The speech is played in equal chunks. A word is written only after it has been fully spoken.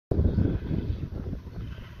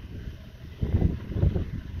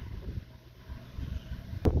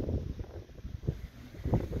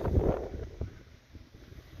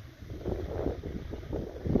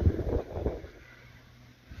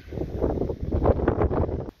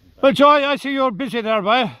Well, Joe, I see you're busy there,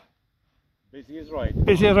 boy. Busy is right.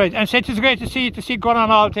 Busy is right. And it's great to see going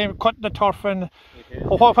on all the time, cutting the turf and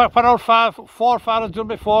what our forefathers done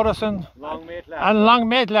before us and long may it last. And long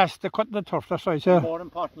may it last, the cutting the turf, that's right, yeah. More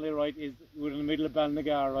importantly, right, is we're in the middle of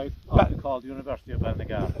Ballinagare, right? Often called the University of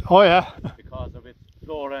Ballinagare. Oh yeah. Because of its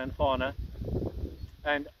flora and fauna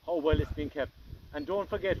and how well it's been kept. And don't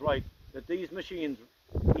forget, right, that these machines,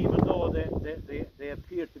 even though they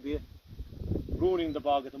appear to be ruining the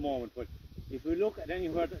bog at the moment, but if we look at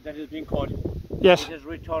anywhere that has been cut, yes, it has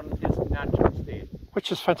returned its natural state.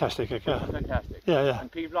 Which is fantastic, yeah. Which is fantastic. Yeah, yeah.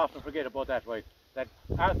 And people often forget about that, right? That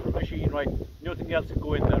after a machine, right, nothing else can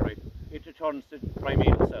go in there, right? It returns to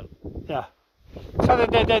primeval self. Yeah. So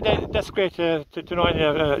that's great to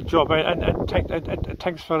know, Joe, and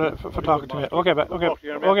thanks for talking to me. Okay,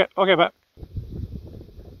 but